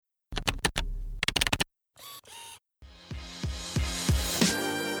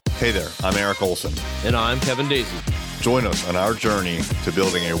Hey there, I'm Eric Olson. And I'm Kevin Daisy. Join us on our journey to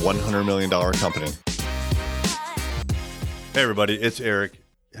building a $100 million company. Hey everybody, it's Eric.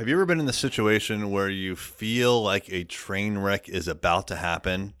 Have you ever been in the situation where you feel like a train wreck is about to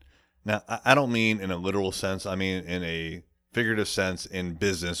happen? Now, I don't mean in a literal sense. I mean in a figurative sense in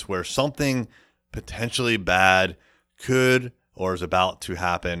business where something potentially bad could or is about to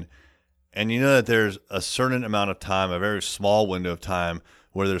happen. And you know that there's a certain amount of time, a very small window of time,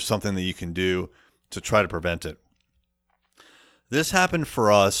 where there's something that you can do to try to prevent it. This happened for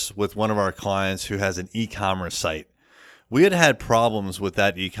us with one of our clients who has an e-commerce site. We had problems with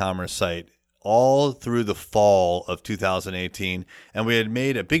that e-commerce site all through the fall of 2018, and we had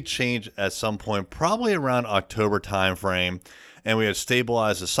made a big change at some point, probably around October timeframe, and we had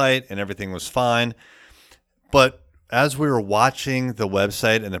stabilized the site and everything was fine. But as we were watching the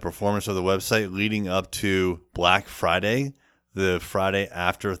website and the performance of the website leading up to Black Friday, the Friday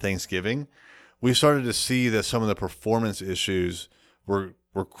after Thanksgiving, we started to see that some of the performance issues were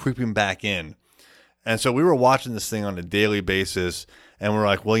creeping back in. And so we were watching this thing on a daily basis, and we're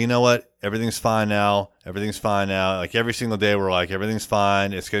like, well, you know what? Everything's fine now. Everything's fine now. Like every single day, we're like, everything's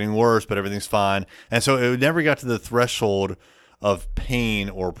fine. It's getting worse, but everything's fine. And so it never got to the threshold of pain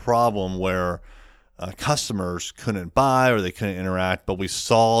or problem where customers couldn't buy or they couldn't interact, but we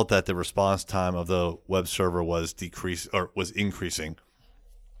saw that the response time of the web server was increasing.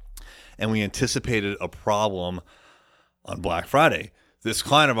 And we anticipated a problem on Black Friday. This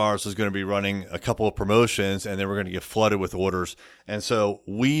client of ours was going to be running a couple of promotions and they were going to get flooded with orders. And so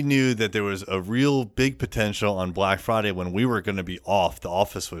we knew that there was a real big potential on Black Friday when we were going to be off, the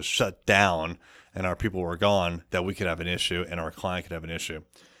office was shut down and our people were gone, that we could have an issue and our client could have an issue.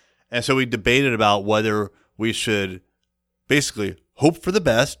 And so we debated about whether we should basically hope for the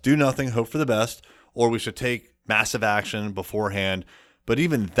best, do nothing, hope for the best, or we should take massive action beforehand. But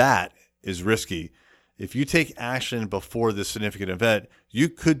even that is risky. If you take action before this significant event, you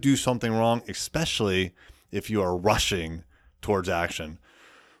could do something wrong, especially if you are rushing towards action.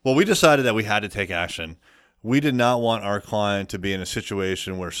 Well, we decided that we had to take action. We did not want our client to be in a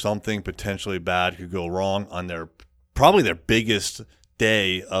situation where something potentially bad could go wrong on probably their biggest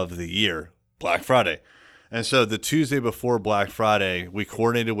day of the year, Black Friday. And so the Tuesday before Black Friday, we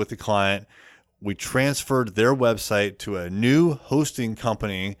coordinated with the client. We transferred their website to a new hosting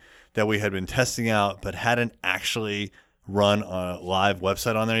company that we had been testing out, but hadn't actually run a live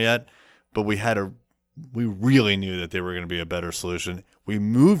website on there yet. But we really knew that they were going to be a better solution. We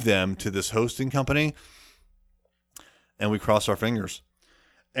moved them to this hosting company and we crossed our fingers.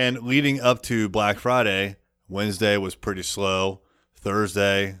 And leading up to Black Friday, Wednesday was pretty slow.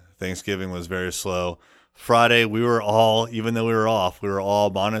 Thursday, Thanksgiving was very slow. Friday, even though we were off, we were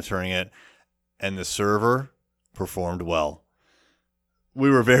all monitoring it, and the server performed well. We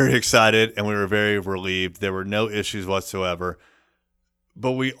were very excited and we were very relieved. There were no issues whatsoever.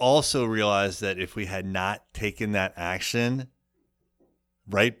 But we also realized that if we had not taken that action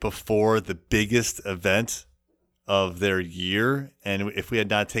right before the biggest event of their year, and if we had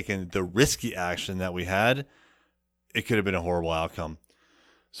not taken the risky action that we had, it could have been a horrible outcome.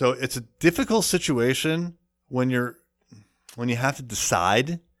 So it's a difficult situation when you have to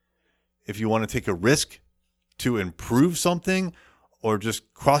decide if you want to take a risk to improve something or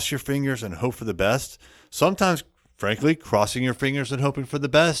just cross your fingers and hope for the best. Sometimes, frankly, crossing your fingers and hoping for the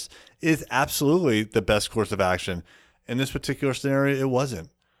best is absolutely the best course of action. In this particular scenario, it wasn't.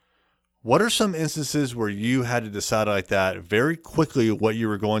 What are some instances where you had to decide like that very quickly what you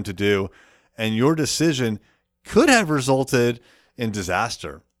were going to do, and your decision could have resulted in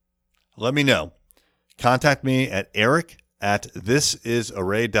disaster? Let me know. Contact me at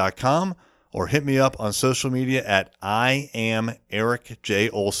eric@thisisarray.com or hit me up on social media at I am Eric J.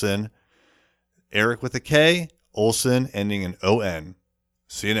 Olson. Eric with a K, Olson ending in O-N.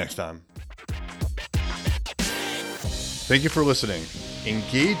 See you next time. Thank you for listening.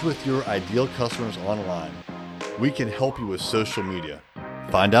 Engage with your ideal customers online. We can help you with social media.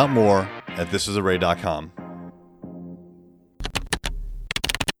 Find out more at thisisarray.com.